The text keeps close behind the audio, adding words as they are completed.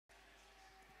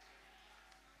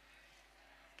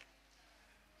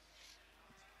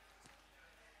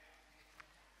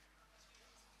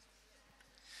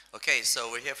Okay, so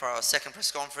we're here for our second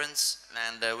press conference,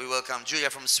 and we welcome Julia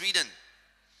from Sweden.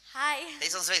 Hi.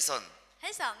 Hejsan svejsan.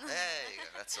 Hejsan. Hey,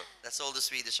 that's all the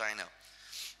Swedish I know.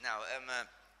 Now,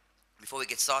 before we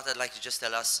get started, I'd like to just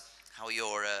tell us how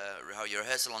your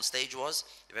rehearsal on stage was,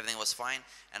 if everything was fine,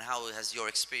 and how has your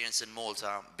experience in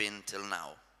Malta been till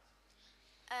now?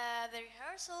 The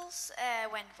rehearsals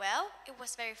went well. It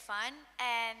was very fun,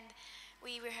 and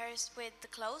we rehearsed with the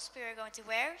clothes we were going to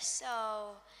wear,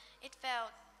 so it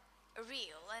felt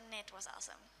real, and it was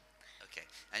awesome. Okay,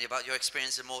 and about your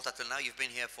experience in Malta till now, you've been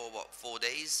here for what, 4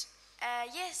 days?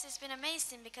 Yes, it's been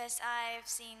amazing because I've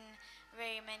seen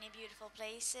very many beautiful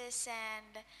places,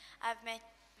 and I've met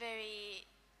very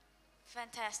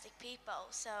fantastic people.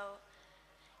 So,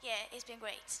 yeah, it's been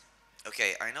great.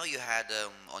 Okay, I know you had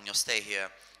on your stay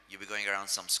here, you'll be going around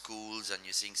some schools and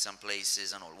you're seeing some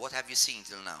places and all. What have you seen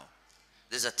till now?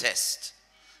 This is a test.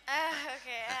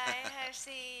 Okay, I have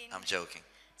seen I'm joking.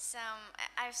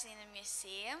 I've seen a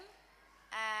museum,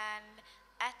 and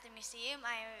at the museum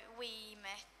we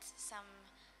met some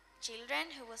children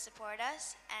who will support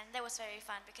us, and that was very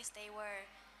fun because they were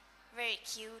very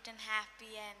cute and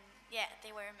happy, and yeah,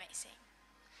 they were amazing.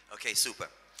 Okay, super.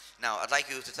 Now, I'd like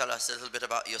you to tell us a little bit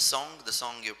about your song, the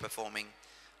song you're performing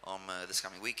on this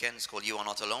coming weekend. It's called You Are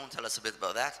Not Alone. Tell us a bit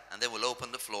about that, and then we'll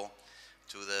open the floor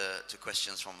to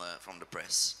questions from the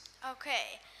press.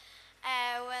 Okay,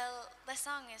 well, the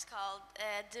song is called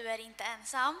Du är inte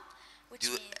ensam, which Du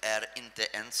means är inte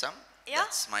ensam. Yeah.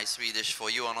 That's my Swedish for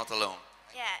You Are Not Alone.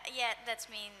 yeah,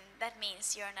 that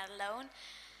means you're not alone,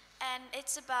 and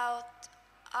it's about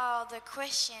all the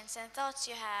questions and thoughts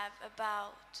you have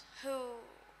about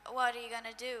what are you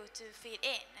gonna do to fit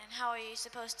in, and how are you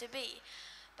supposed to be.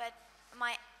 But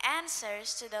my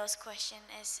answers to those questions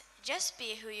is just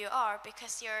be who you are,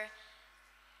 because you're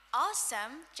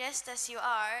awesome just as you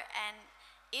are, and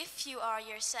if you are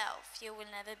yourself, you will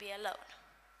never be alone.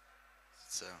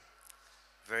 It's a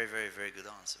very, very, very good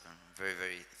answer and very,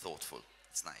 very thoughtful.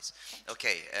 It's nice.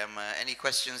 Okay, any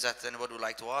questions that anybody would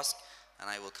like to ask? And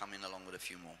I will come in along with a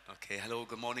few more. Okay, hello,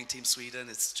 good morning, Team Sweden.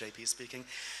 It's JP speaking.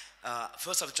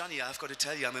 First off, Johnny, I've got to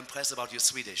tell you, I'm impressed about your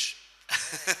Swedish.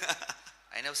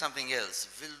 I know something else.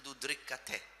 Vill du dricka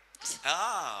te?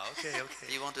 Okay.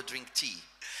 You want to drink tea?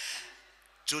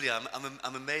 Julia,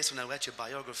 I'm amazed when I read your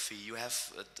biography. You have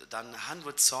done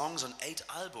 100 songs on 8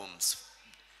 albums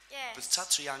with Yes.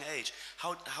 such a young age.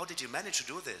 How did you manage to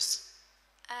do this?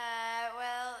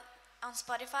 Well, on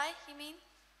Spotify, you mean?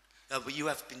 But you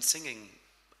have been singing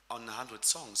on 100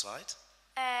 songs, right?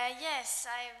 Yes,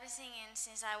 I've been singing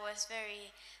since I was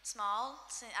very small.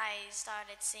 Since I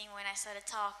started singing when I started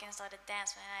talking, started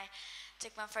dance when I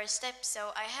took my first step.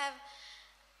 So I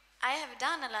have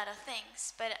done a lot of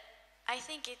things, but I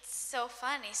think it's so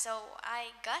funny. So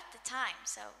I got the time.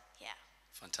 So yeah.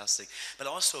 Fantastic. But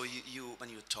also, you when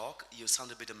you talk, you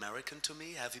sound a bit American to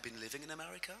me. Have you been living in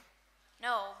America?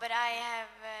 No, but I have.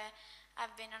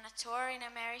 I've been on a tour in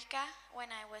America when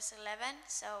I was 11.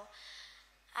 So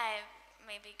I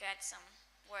maybe got some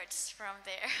words from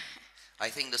there. I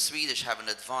think the Swedish have an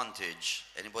advantage.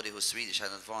 Anybody who's Swedish has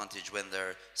an advantage when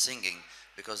they're singing,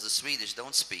 because the Swedish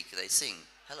don't speak, they sing.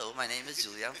 Hello, my name is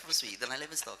Julia, I'm from Sweden, I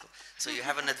live in Stockholm. So you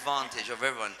have an advantage of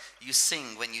everyone. You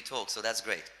sing when you talk, so that's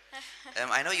great.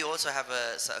 I know you also have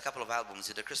a couple of albums.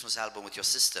 You did a Christmas album with your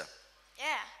sister.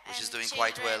 Yeah, Which and is doing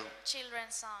quite well.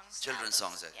 Children's songs. Children's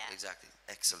albums, songs, yeah. exactly.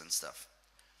 Excellent stuff.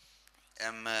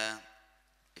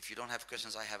 If you don't have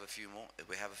questions, I have a few more.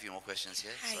 We have a few more questions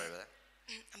here. Hi. Sorry about that.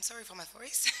 I'm sorry for my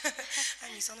voice.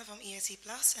 I'm Lisanne from ESC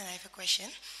Plus, and I have a question.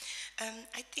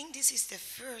 I think this is the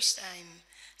first time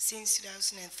since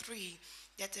 2003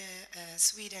 that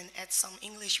Sweden adds some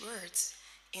English words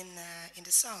in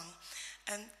the song.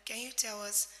 Can you tell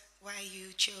us why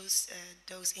you chose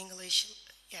those English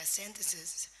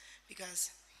sentences?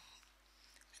 Because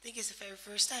I think it's the very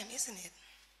first time, isn't it?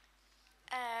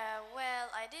 Well,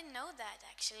 I didn't know that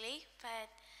actually, but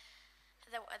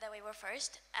that we were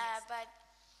first. Yes. But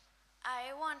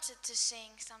I wanted to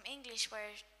sing some English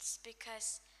words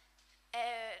because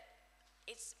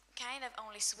it's kind of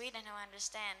only Sweden who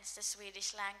understands the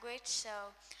Swedish language. So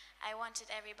I wanted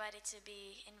everybody to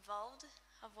be involved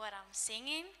of what I'm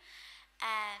singing,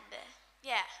 and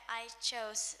yeah, I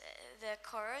chose the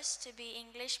chorus to be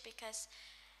English because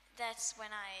that's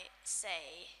when I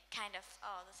say kind of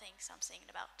all the things I'm singing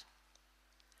about.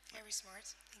 Very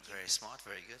smart. Thank you. Very smart,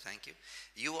 very good, thank you.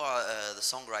 You are the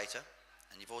songwriter,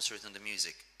 and you've also written the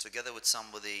music, together with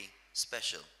somebody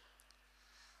special.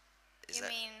 Is You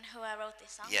that? mean who I wrote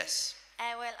this song? Yes.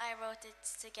 Well, I wrote it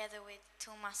together with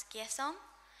Thomas Gesson,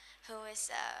 who is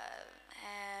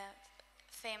a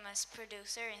famous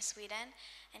producer in Sweden,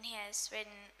 and he has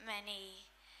written many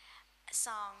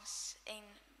songs in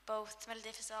both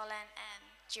Melodifestivalen and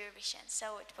Eurovision.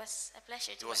 So it was a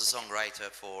pleasure to He was work a with him.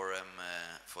 songwriter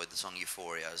for the song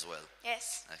Euphoria as well.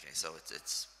 Yes. Okay, so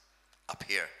it's up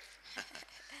here.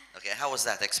 Okay, how was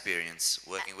that experience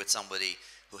working with somebody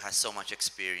who has so much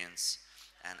experience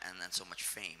and so much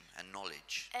fame and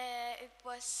knowledge? It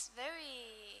was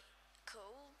very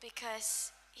cool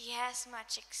because he has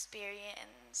much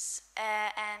experience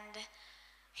and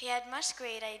he had much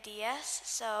great ideas.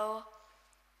 So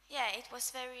yeah, it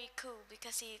was very cool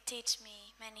because he taught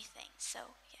me many things. So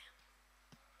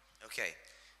yeah. Okay,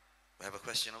 we have a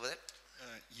question over there.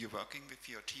 You're working with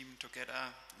your team together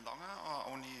longer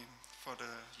or only for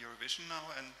the Eurovision now,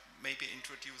 and maybe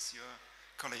introduce your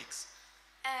colleagues?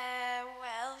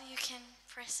 Well, you can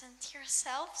present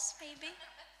yourselves, maybe.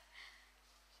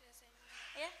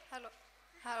 Yeah. Hello.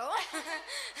 Hello.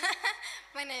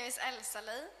 My name is Elsa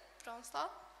Li Bromstad.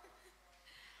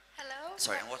 Hello.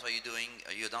 Sorry, and what are you doing?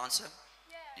 Are you a dancer?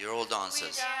 You're all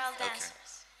dancers. We're all Okay.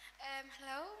 dancers.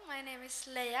 Hello. My name is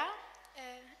Leia,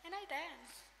 and I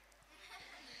dance.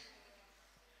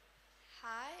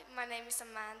 Hi. My name is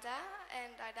Amanda,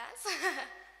 and I dance.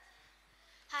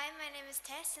 Hi, my name is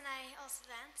Tess, and I also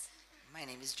dance. My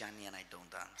name is Johnny and I don't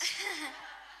dance.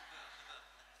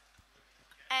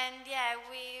 And yeah,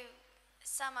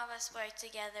 some of us work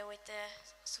together with the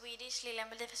Swedish Lilla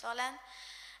Melodifestivalen,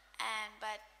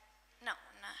 but no,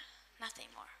 nothing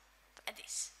more. At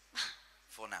this.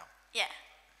 For now. Yeah.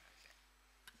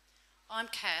 I'm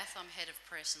Kath, I'm head of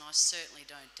press, and I certainly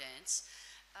don't dance.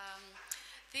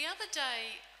 The other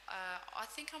day, I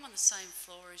think I'm on the same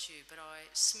floor as you, but I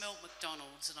smelled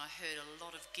McDonald's and I heard a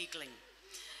lot of giggling.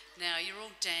 Now, you're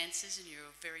all dancers and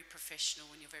you're very professional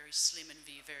and you're very slim and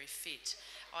you're very fit.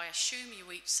 I assume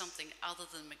you eat something other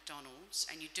than McDonald's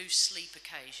and you do sleep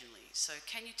occasionally. So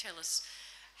can you tell us,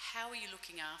 how are you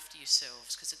looking after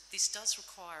yourselves? Because this does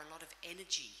require a lot of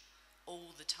energy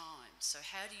all the time. So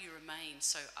how do you remain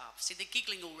so up? See, they're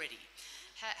giggling already.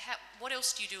 What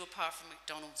else do you do apart from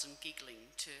McDonald's and giggling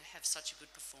to have such a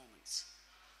good performance?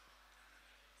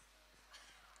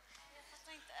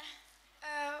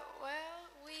 Well,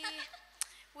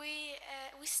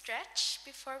 we stretch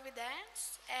before we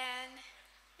dance, and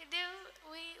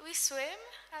we swim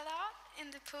a lot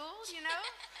in the pool, you know.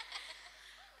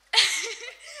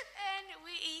 And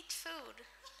we eat food,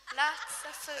 lots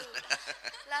of food,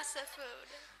 lots of food.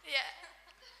 Yeah.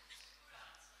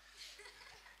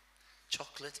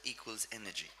 Chocolate equals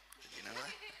energy. Did you know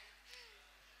that?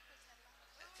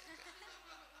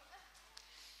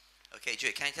 Okay,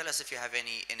 Joy, can you tell us if you have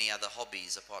any other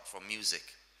hobbies apart from music?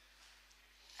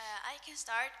 I can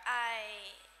start.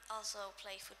 I also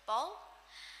play football,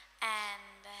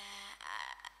 and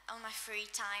on my free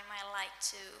time, I like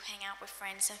to hang out with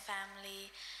friends and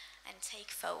family and take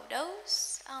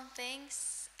photos on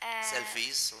things.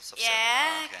 Selfies or stuff?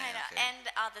 Yeah, Okay, kind of, okay. and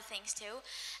other things too.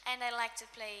 And I like to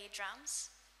play drums.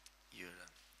 You,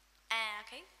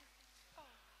 Okay.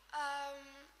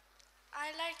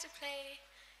 I like to play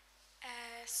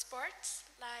sports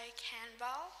like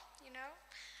handball, you know,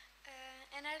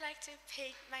 and I like to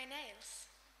paint my nails.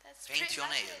 That's paint pretty your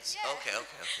much it, nails? yeah. Okay.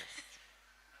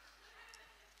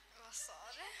 Vad sa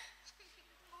du?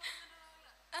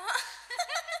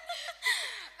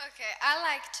 Okay, I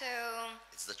like to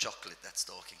It's the chocolate that's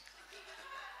talking.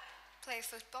 play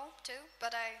football too,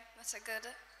 but I'm not so good.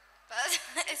 But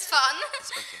it's fun.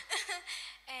 It's okay.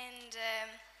 And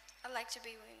I like to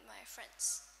be with my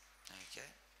friends. Okay.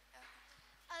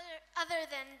 Other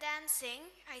than dancing,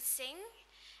 I sing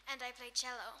and I play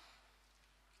cello.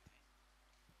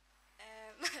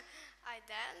 I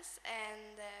dance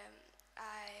and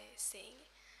I sing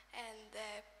and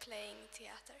playing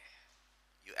theater.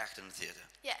 You act in the theater?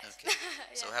 Yes. Okay.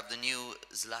 So we Yeah. have the new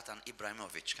Zlatan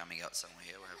Ibrahimovic coming out somewhere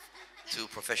here. We have two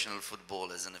professional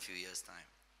footballers in a few years' time.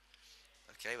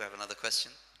 Okay, we have another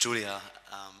question. Julia,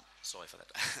 sorry for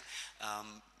that.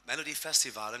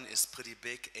 Melodifestivalen is pretty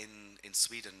big in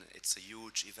Sweden. It's a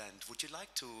huge event. Would you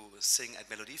like to sing at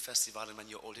Melodifestivalen when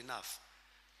you're old enough?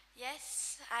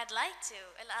 Yes, I'd like to.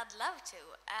 I'd love to,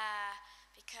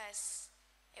 because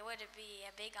it would be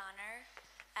a big honor.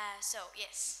 So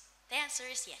yes, the answer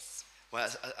is yes. Well,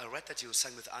 I read that you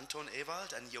sang with Anton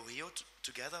Ewald and Yohio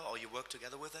together, or you work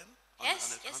together with them?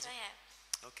 Yes, a yes, concert? I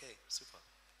have. Okay, super.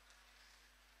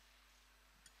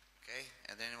 Okay,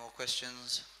 and any more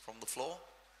questions from the floor?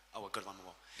 Oh, I got one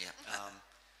more. Yeah.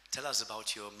 Tell us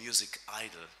about your music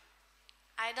idol.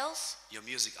 Idols? Your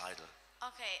music idol.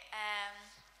 Okay,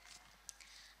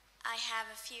 I have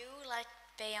a few like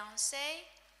Beyonce,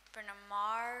 Bruno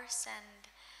Mars, and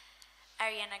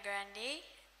Ariana Grande,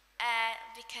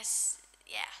 because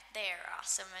yeah, they're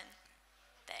awesome and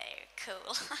they're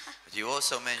cool. But you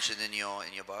also mentioned in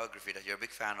your biography that you're a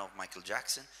big fan of Michael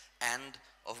Jackson and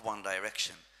of One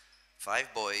Direction.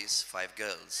 5 boys, 5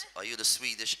 girls. Are you the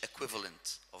Swedish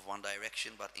equivalent of One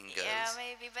Direction, but in girls? Yeah,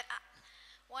 maybe, but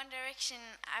One Direction,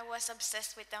 I was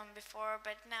obsessed with them before,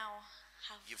 but now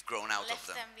I've You've grown out left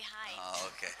of them. behind.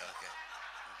 Oh, okay.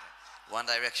 One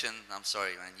Direction, I'm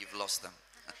sorry, man, you've lost them.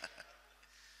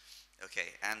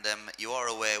 Okay, and you are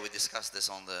aware, we discussed this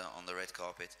on the red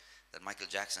carpet, that Michael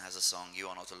Jackson has a song, You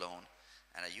Are Not Alone,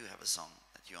 and that you have a song,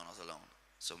 that You Are Not Alone.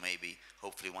 So maybe,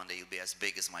 hopefully one day you'll be as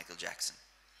big as Michael Jackson.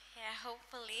 Yeah,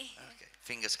 hopefully. Okay,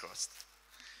 fingers crossed.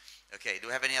 Okay, do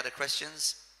we have any other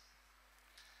questions?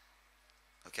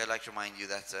 Okay, I'd like to remind you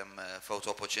that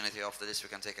photo opportunity after this, we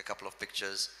can take a couple of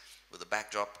pictures with the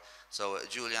backdrop. So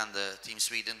Julia and the Team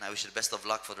Sweden, I wish you the best of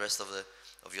luck for the rest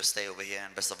of your stay over here,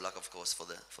 and best of luck, of course, for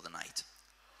the night.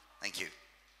 Thank you.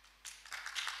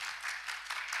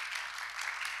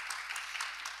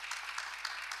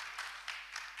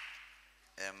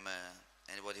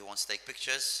 Anybody who wants to take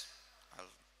pictures?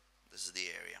 This is the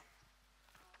area.